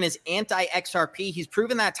 Vitalik Buterin is anti-XRP. He's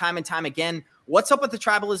proven that time and time again. What's up with the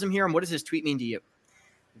tribalism here, and what does this tweet mean to you?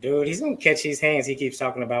 Dude, he's going to catch his hands. He keeps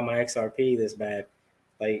talking about my XRP this bad.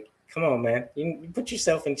 Like, come on, man. You put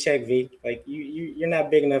yourself in check, V. Like, you're not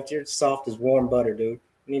big enough. You're soft as warm butter, dude.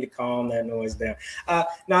 You need to calm that noise down.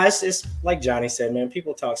 No, it's like Johnny said, man.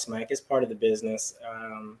 People talk smack. It's part of the business.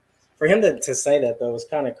 For him to say that, though, is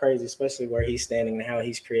kind of crazy, especially where he's standing and how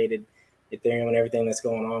he's created Ethereum and everything that's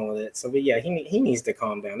going on with it. So, but yeah, he needs to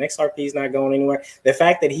calm down. XRP is not going anywhere. The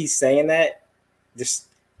fact that he's saying that just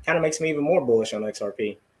kind of makes me even more bullish on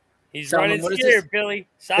XRP. He's running scared, Billy.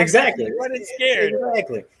 Exactly. He's running scared.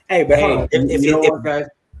 Exactly. Hey, but hold on. If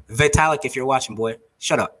Vitalik, if you're watching, boy,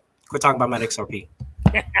 shut up. Quit talking about my XRP.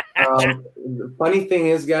 The funny thing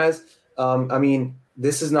is, guys, I mean,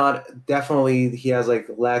 this is not definitely he has like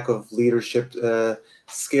lack of leadership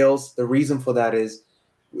skills. The reason for that is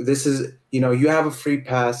this is, you have a free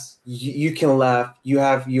pass. You can laugh. You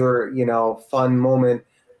have your, fun moment.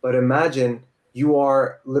 But imagine you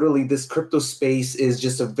are literally, this crypto space is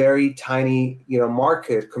just a very tiny,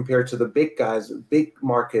 market compared to the big guys, big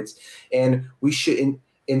markets. And we should,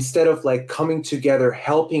 instead of like coming together,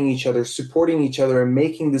 helping each other, supporting each other, and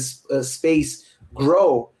making this space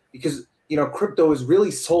grow, because, crypto is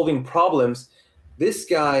really solving problems. This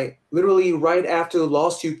guy, literally right after the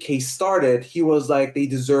lawsuit case started, he was like, they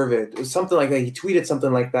deserve it. It was something like that. He tweeted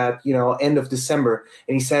something like that, end of December,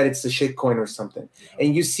 and he said it's the shitcoin or something.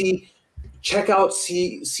 And you see, check out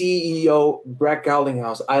CEO Brett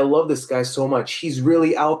Garlinghouse. I love this guy so much. He's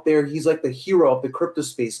really out there. He's like the hero of the crypto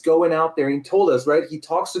space, going out there. He told us, right? He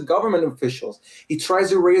talks to government officials. He tries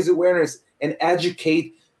to raise awareness and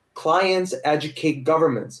educate clients, educate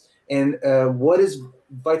governments. And what is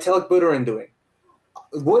Vitalik Buterin doing?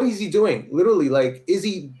 What is he doing? Literally, like, is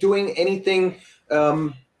he doing anything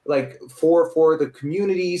like for the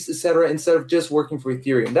communities, etc., instead of just working for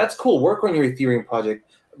Ethereum? That's cool. Work on your Ethereum project.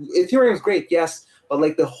 Ethereum is great, yes, but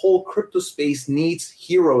like the whole crypto space needs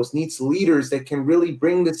heroes, needs leaders that can really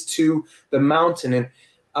bring this to the mountain. And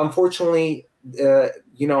unfortunately,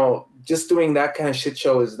 just doing that kind of shit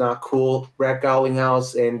show is not cool. Brett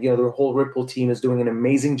Garlinghouse and the whole Ripple team is doing an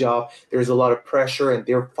amazing job. There's a lot of pressure, and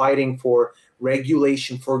they're fighting for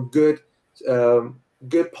regulation, for good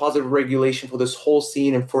positive regulation for this whole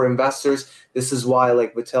scene and for investors. This is why,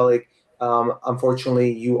 like Vitalik,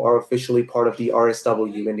 unfortunately, you are officially part of the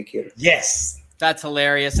RSW indicator. Yes. That's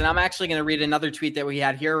hilarious. And I'm actually going to read another tweet that we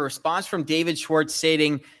had here. A response from David Schwartz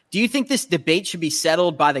stating, do you think this debate should be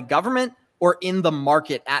settled by the government or in the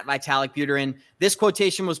market at Vitalik Buterin? This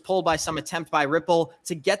quotation was pulled by some attempt by Ripple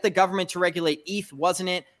to get the government to regulate ETH, wasn't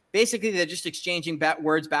it? Basically, they're just exchanging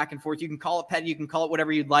words back and forth. You can call it petty. You can call it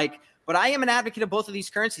whatever you'd like. But I am an advocate of both of these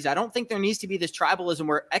currencies. I don't think there needs to be this tribalism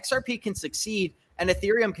where XRP can succeed and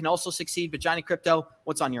Ethereum can also succeed. But Johnny Crypto,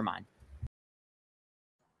 what's on your mind?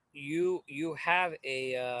 You have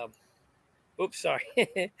a oops, sorry.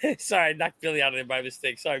 Sorry, I knocked Billy out of there by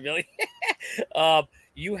mistake. Sorry, Billy.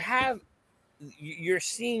 You're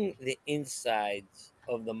seeing the insides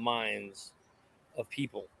of the minds of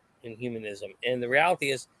people in humanism. And the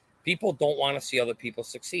reality is people don't want to see other people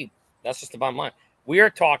succeed. That's just the bottom line. We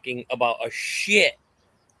are talking about a shit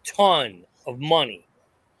ton of money,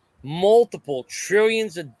 multiple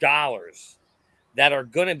trillions of dollars that are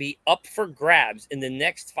going to be up for grabs in the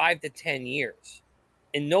next 5 to 10 years.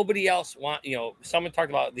 And nobody else someone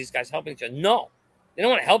talked about these guys helping each other. No, they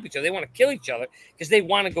don't want to help each other. They want to kill each other because they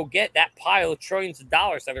want to go get that pile of trillions of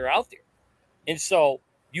dollars that are out there. And so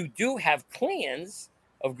you do have clans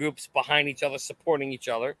of groups behind each other, supporting each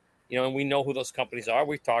other, and we know who those companies are.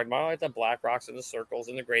 We've talked about like the BlackRocks and the Circles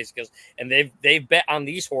and the Grayscales, and they've bet on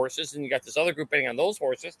these horses, and you got this other group betting on those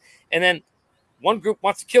horses, and then one group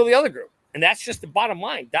wants to kill the other group, and that's just the bottom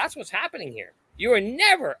line. That's what's happening here. You are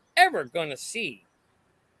never ever going to see,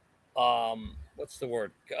 what's the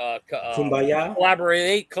word?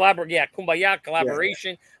 Kumbaya.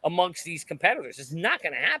 Collaboration amongst these competitors. It's not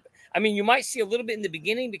going to happen. I mean, you might see a little bit in the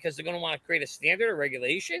beginning because they're going to want to create a standard or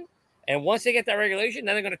regulation. And once they get that regulation,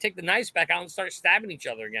 then they're going to take the knives back out and start stabbing each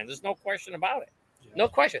other again. There's no question about it. No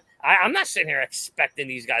question. I'm not sitting here expecting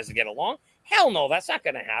these guys to get along. Hell no, that's not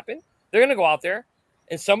going to happen. They're going to go out there,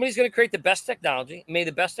 and somebody's going to create the best technology. May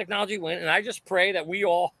the best technology win. And I just pray that we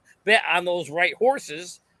all bet on those right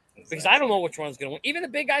horses Because I don't know which one's going to win. Even the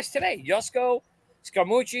big guys today, Yusko,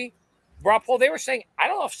 Scaramucci, Rob Paul, they were saying, I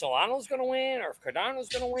don't know if Solano's going to win or if Cardano's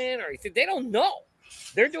going to win, or they don't know.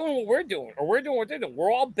 They're doing what we're doing, or we're doing what they're doing.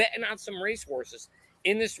 We're all betting on some racehorses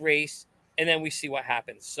in this race, and then we see what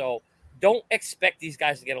happens. So don't expect these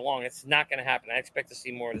guys to get along. It's not going to happen. I expect to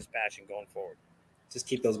see more of this passion going forward. Just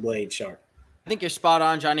keep those blades sharp. I think you're spot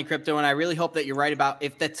on, Johnny Crypto, and I really hope that you're right about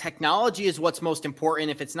if the technology is what's most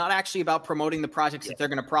important, if it's not actually about promoting the projects that they're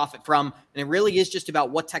going to profit from, and it really is just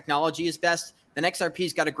about what technology is best, then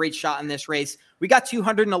XRP's got a great shot in this race. We got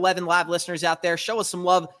 211 live listeners out there. Show us some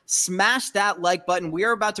love. Smash that like button. We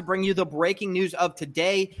are about to bring you the breaking news of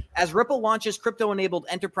today as Ripple launches crypto-enabled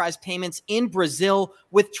enterprise payments in Brazil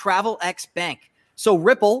with TravelX Bank. So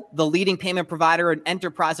Ripple, the leading payment provider and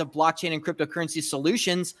enterprise of blockchain and cryptocurrency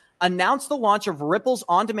solutions, announced the launch of Ripple's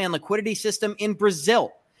on-demand liquidity system in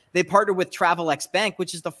Brazil. They partnered with TravelX Bank,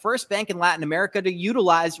 which is the first bank in Latin America to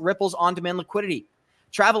utilize Ripple's on-demand liquidity.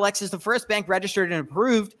 TravelX is the first bank registered and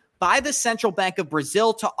approved by the Central Bank of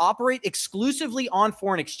Brazil to operate exclusively on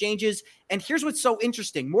foreign exchanges. And here's what's so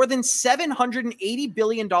interesting. More than $780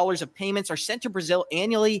 billion of payments are sent to Brazil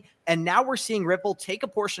annually, and now we're seeing Ripple take a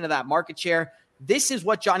portion of that market share. This is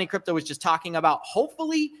what Johnny Crypto was just talking about.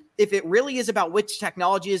 Hopefully, if it really is about which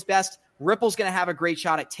technology is best, Ripple's going to have a great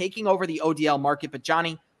shot at taking over the ODL market. But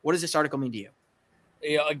Johnny, what does this article mean to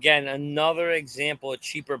you? Again, another example of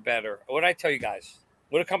cheaper, better. What did I tell you guys?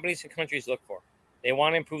 What do companies and countries look for? They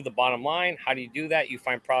want to improve the bottom line. How do you do that? You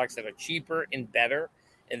find products that are cheaper and better.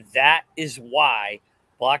 And that is why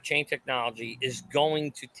blockchain technology is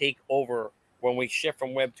going to take over when we shift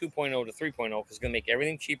from Web 2.0 to 3.0, because it's going to make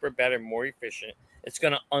everything cheaper, better, more efficient. It's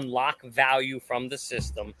going to unlock value from the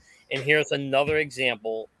system. And here's another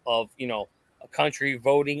example of, a country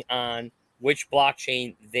voting on which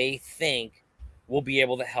blockchain they think will be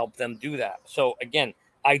able to help them do that. So again,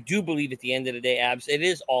 I do believe at the end of the day, Abs, it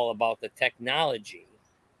is all about the technology.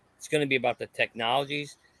 It's going to be about the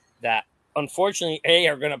technologies that unfortunately,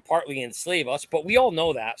 are going to partly enslave us, but we all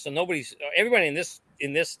know that. So everybody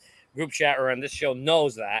in this group chat or on this show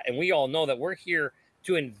knows that. And we all know that we're here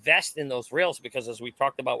to invest in those rails because, as we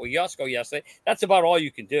talked about with Yusko yesterday, that's about all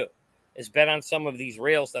you can do is bet on some of these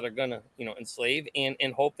rails that are going to, enslave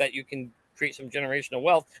and hope that you can create some generational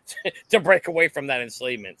wealth to break away from that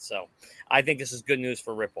enslavement. So I think this is good news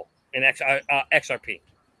for Ripple and XRP.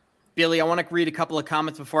 Billy, I want to read a couple of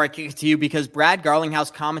comments before I kick it to you because Brad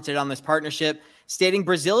Garlinghouse commented on this partnership, stating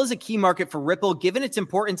Brazil is a key market for Ripple given its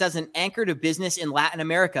importance as an anchor to business in Latin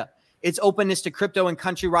America. Its openness to crypto and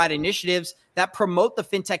countrywide initiatives that promote the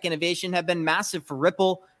fintech innovation have been massive for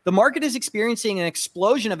Ripple. The market is experiencing an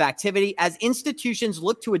explosion of activity as institutions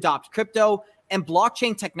look to adopt crypto and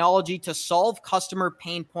blockchain technology to solve customer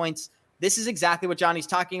pain points. This is exactly what Johnny's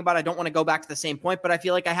talking about. I don't want to go back to the same point, but I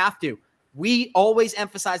feel like I have to. We always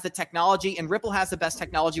emphasize the technology, and Ripple has the best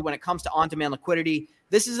technology when it comes to on-demand liquidity.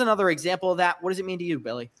 This is another example of that. What does it mean to you,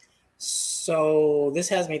 Billy? So this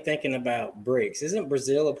has me thinking about BRICS. Isn't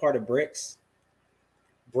Brazil a part of BRICS?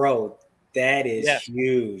 Bro, that is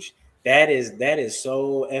huge. That is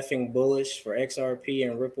so effing bullish for XRP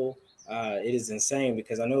and Ripple. It is insane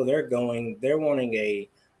because I know they're wanting a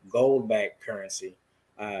gold-backed currency.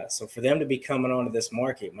 So for them to be coming onto this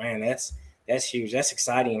market, man, that's huge. That's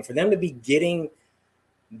exciting. And for them to be getting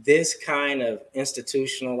this kind of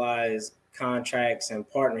institutionalized contracts and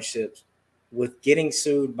partnerships with getting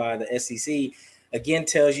sued by the SEC, again,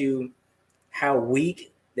 tells you how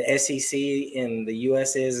weak the SEC in the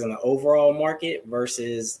U.S. is in the overall market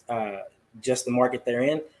versus just the market they're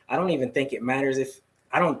in. I don't even think it matters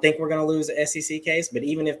I don't think we're going to lose the SEC case, but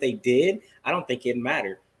even if they did, I don't think it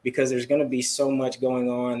mattered because there's going to be so much going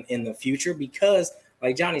on in the future because,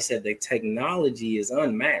 like Johnny said, the technology is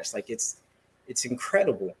unmatched. Like it's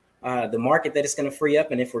incredible. The market that it's going to free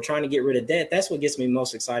up. And if we're trying to get rid of debt, that's what gets me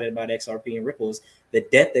most excited about XRP and Ripple is the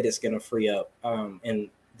debt that it's going to free up and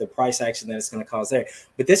the price action that it's going to cause there.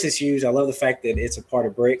 But this is huge. I love the fact that it's a part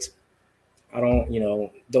of BRICS. I don't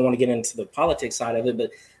want to get into the politics side of it,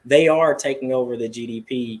 but they are taking over the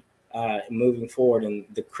GDP moving forward and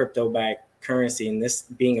the crypto-backed currency. And this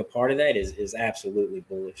being a part of that is absolutely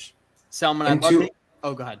bullish. Salman, go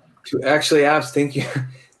ahead. To actually ask, thank you.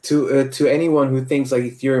 To anyone who thinks like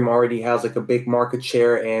Ethereum already has like a big market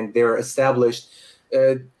share and they're established,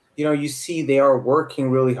 you see they are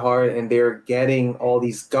working really hard and they're getting all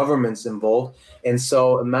these governments involved. And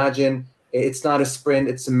so imagine it's not a sprint,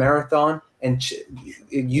 it's a marathon. And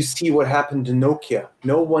you see what happened to Nokia.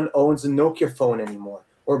 No one owns a Nokia phone anymore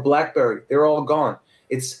or BlackBerry. They're all gone.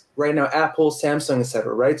 It's right now Apple, Samsung,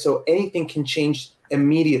 etc. Right? So anything can change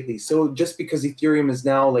immediately. So just because Ethereum is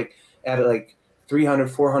now like at like $300,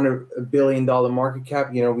 $400 billion market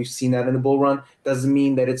cap. We've seen that in the bull run. Doesn't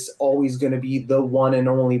mean that it's always going to be the one and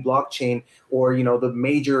only blockchain or, the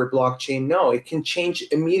major blockchain. No, it can change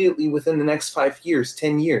immediately within the next 5 years,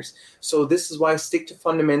 10 years. So this is why I stick to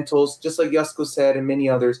fundamentals, just like Yasko said and many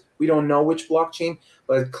others. We don't know which blockchain,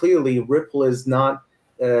 but clearly Ripple is not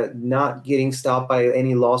getting stopped by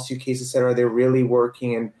any lawsuit case, etc. They're really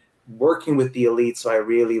working with the elite. So I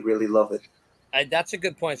really, really love it. That's a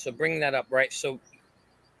good point. So bringing that up, right? So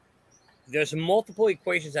there's multiple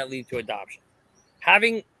equations that lead to adoption.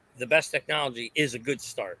 Having the best technology is a good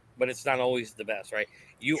start, but it's not always the best, right?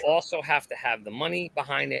 You also have to have the money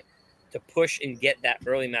behind it to push and get that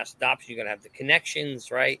early mass adoption. You're going to have the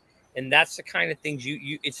connections, right? And that's the kind of things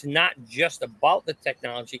it's not just about the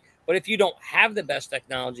technology, but if you don't have the best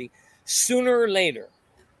technology, sooner or later,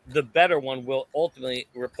 the better one will ultimately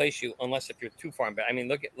replace you, unless if you're too far in back. I mean,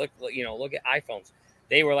 look at iPhones.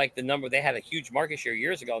 They were like they had a huge market share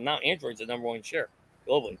years ago. Now Android's the number one share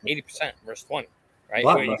globally, 80% versus 20, right?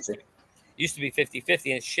 It used to be 50-50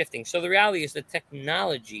 and it's shifting. So the reality is the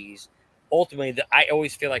technologies, ultimately, I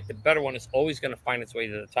always feel like the better one is always going to find its way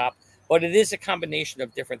to the top, but it is a combination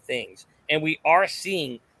of different things. And we are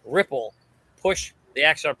seeing Ripple push the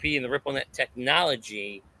XRP and the RippleNet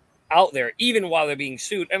technology out there, even while they're being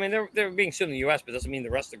sued. I mean, they're being sued in the U.S., but it doesn't mean the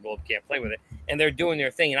rest of the globe can't play with it. And they're doing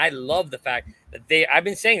their thing. And I love the fact that I've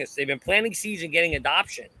been saying this, they've been planting seeds and getting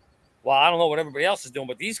adoption. Well, I don't know what everybody else is doing,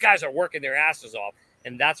 but these guys are working their asses off.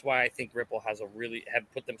 And that's why I think Ripple have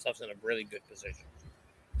put themselves in a really good position.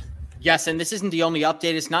 Yes, and this isn't the only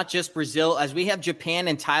update. It's not just Brazil, as we have Japan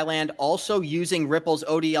and Thailand also using Ripple's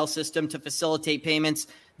ODL system to facilitate payments.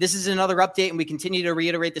 This is another update, and we continue to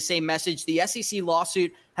reiterate the same message. The SEC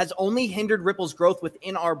lawsuit has only hindered Ripple's growth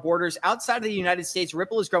within our borders. Outside of the United States,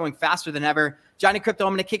 Ripple is growing faster than ever. Johnny Crypto,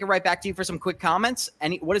 I'm going to kick it right back to you for some quick comments.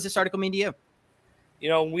 What does this article mean to you?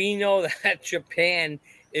 We know that Japan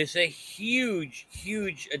is a huge,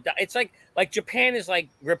 it's like Japan is like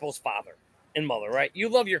Ripple's father and mother, right? You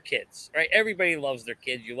love your kids, right? Everybody loves their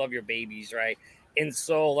kids. You love your babies, right? And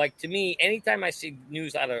so, like, to me, anytime I see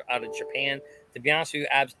news out of Japan, to be honest with you,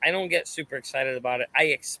 Abs, I don't get super excited about it. I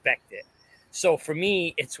expect it. So for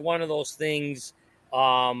me, it's one of those things.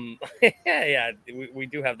 Yeah, we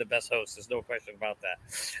do have the best host. There's no question about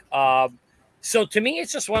that. So to me,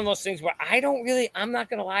 it's just one of those things where I'm not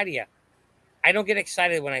going to lie to you. I don't get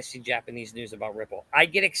excited when I see Japanese news about Ripple. I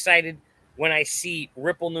get excited when I see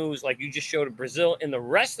Ripple news like you just showed in Brazil and the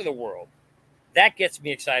rest of the world. That gets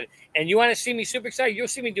me excited. And you want to see me super excited, you'll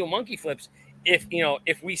see me do monkey flips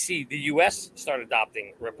if we see the US start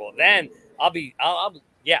adopting Ripple. Then I'll be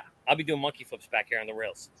doing monkey flips back here on the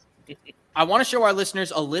rails. I want to show our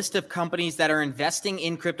listeners a list of companies that are investing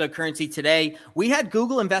in cryptocurrency today. We had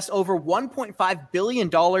Google invest over $1.5 billion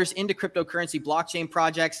into cryptocurrency blockchain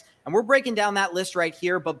projects, and we're breaking down that list right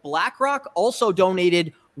here. But BlackRock also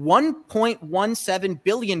donated $1.17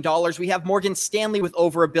 billion. We have Morgan Stanley with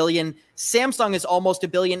over $1 billion. Samsung is almost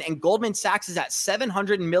 $1 billion, and Goldman Sachs is at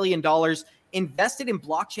 $700 million invested in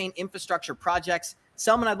blockchain infrastructure projects.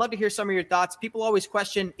 Selman, I'd love to hear some of your thoughts. People always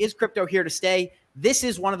question, is crypto here to stay? This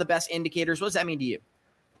is one of the best indicators. What does that mean to you?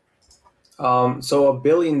 So $1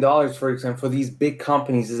 billion, for example, for these big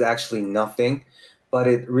companies is actually nothing, but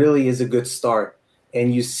it really is a good start.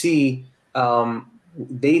 And you see,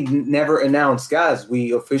 they never announced, guys,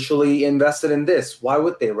 we officially invested in this. Why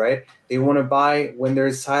would they, right? They want to buy when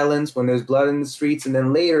there's silence, when there's blood in the streets, and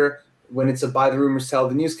then later, when it's a buy the rumor, sell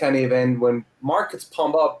the news kind of event, when markets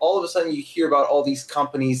pump up, all of a sudden you hear about all these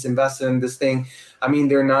companies invested in this thing. I mean,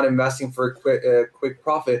 they're not investing for a quick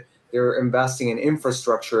profit. They're investing in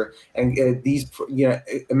infrastructure. And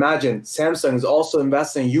imagine Samsung is also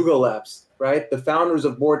investing in Yuga Labs, right? The founders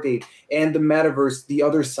of Bored Ape and the Metaverse, the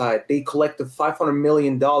other side, they collected $500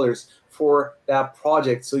 million for that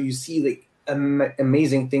project. So you see the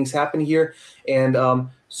amazing things happen here. And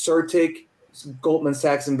Certic, Goldman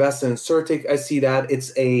Sachs invested in Certic. I see that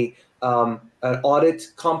it's an audit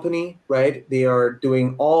company, right? They are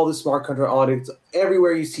doing all the smart contract audits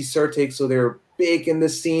everywhere you see Certic. So they're big in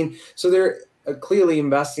this scene. So they're clearly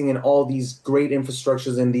investing in all these great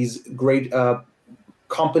infrastructures and these great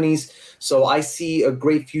companies. So I see a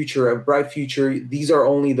great future, a bright future. These are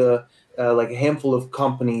only the a handful of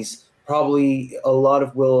companies. Probably a lot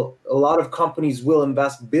of companies will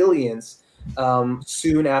invest billions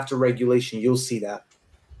soon after regulation. You'll see that.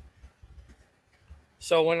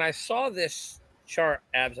 So when I saw this chart,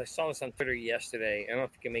 Abs, I saw this on Twitter yesterday. I don't know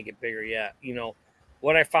if you can make it bigger yet.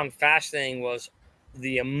 What I found fascinating was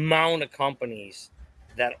the amount of companies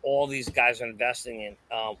that all these guys are investing in.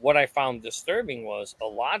 What I found disturbing was a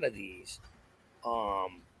lot of these are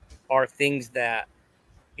are things that,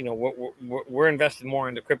 you know, we're invested more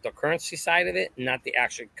in the cryptocurrency side of it, not the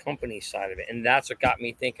actual company side of it. And that's what got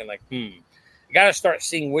me thinking, like, I got to start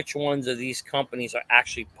seeing which ones of these companies are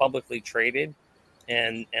actually publicly traded.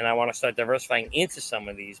 And I want to start diversifying into some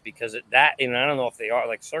of these, because that, and I don't know if they are,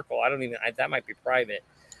 like Circle, that might be private,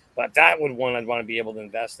 but that would one I'd want to be able to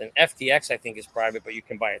invest in. FTX, I think, is private, but you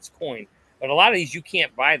can buy its coin. But a lot of these, you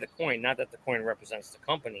can't buy the coin, not that the coin represents the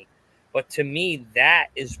company. But to me, that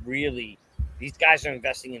is really, these guys are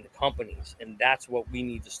investing in the companies, and that's what we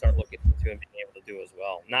need to start looking into and being able to do as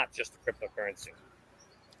well, not just the cryptocurrency.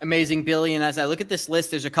 Amazing, Billy. And as I look at this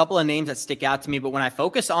list, there's a couple of names that stick out to me. But when I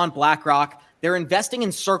focus on BlackRock, they're investing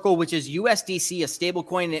in Circle, which is USDC, a stable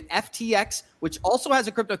coin, and FTX, which also has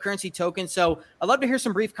a cryptocurrency token. So I'd love to hear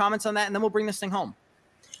some brief comments on that, and then we'll bring this thing home.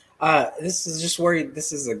 This is just where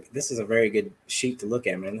this is a very good sheet to look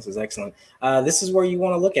at, man. This is excellent. This is where you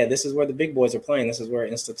want to look at. This is where the big boys are playing. This is where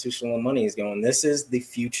institutional money is going. This is the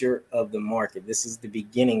future of the market. This is the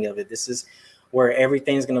beginning of it. This is where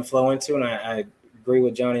everything's going to flow into. And I agree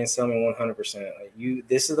with Johnny and Selman 100%.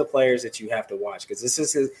 This is the players that you have to watch, because this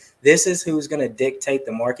is who's going to dictate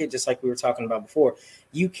the market. Just like we were talking about before,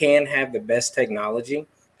 you can have the best technology,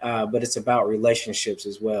 but it's about relationships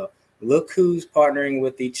as well. Look who's partnering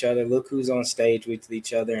with each other. Look who's on stage with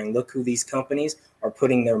each other, and look who these companies are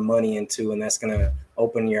putting their money into, and that's going to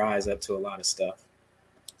open your eyes up to a lot of stuff.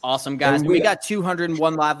 Awesome, guys. We got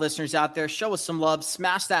 201 live listeners out there. Show us some love.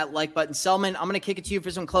 Smash that like button. Selman, I'm going to kick it to you for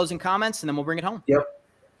some closing comments, and then we'll bring it home. Yep.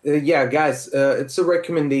 Yeah, guys, it's a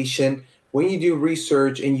recommendation. When you do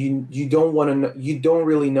research and you don't want to know, you don't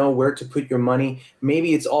really know where to put your money,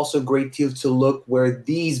 maybe it's also great to look where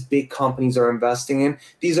these big companies are investing in.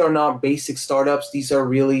 These are not basic startups. These are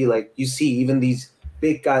really, like, you see even these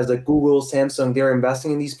big guys like Google, Samsung, they're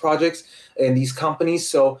investing in these projects and these companies.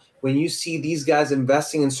 So when you see these guys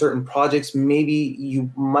investing in certain projects, maybe you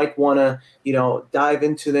might want to, dive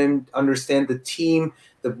into them, understand the team,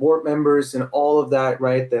 the board members, and all of that,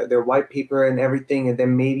 right? Their white paper and everything. And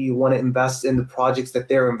then maybe you want to invest in the projects that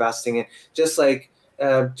they're investing in. Just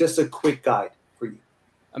a quick guide for you.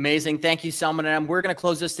 Amazing. Thank you, Selman. And we're going to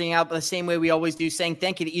close this thing out the same way we always do, saying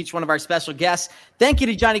thank you to each one of our special guests. Thank you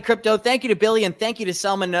to Johnny Crypto. Thank you to Billy. And thank you to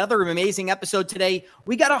Selman. Another amazing episode today.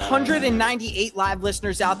 We got 198 live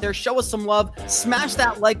listeners out there. Show us some love. Smash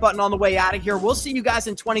that like button on the way out of here. We'll see you guys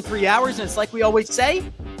in 23 hours. And it's like we always say,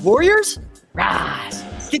 Warriors, rise.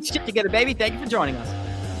 Get your shit together, baby. Thank you for joining us.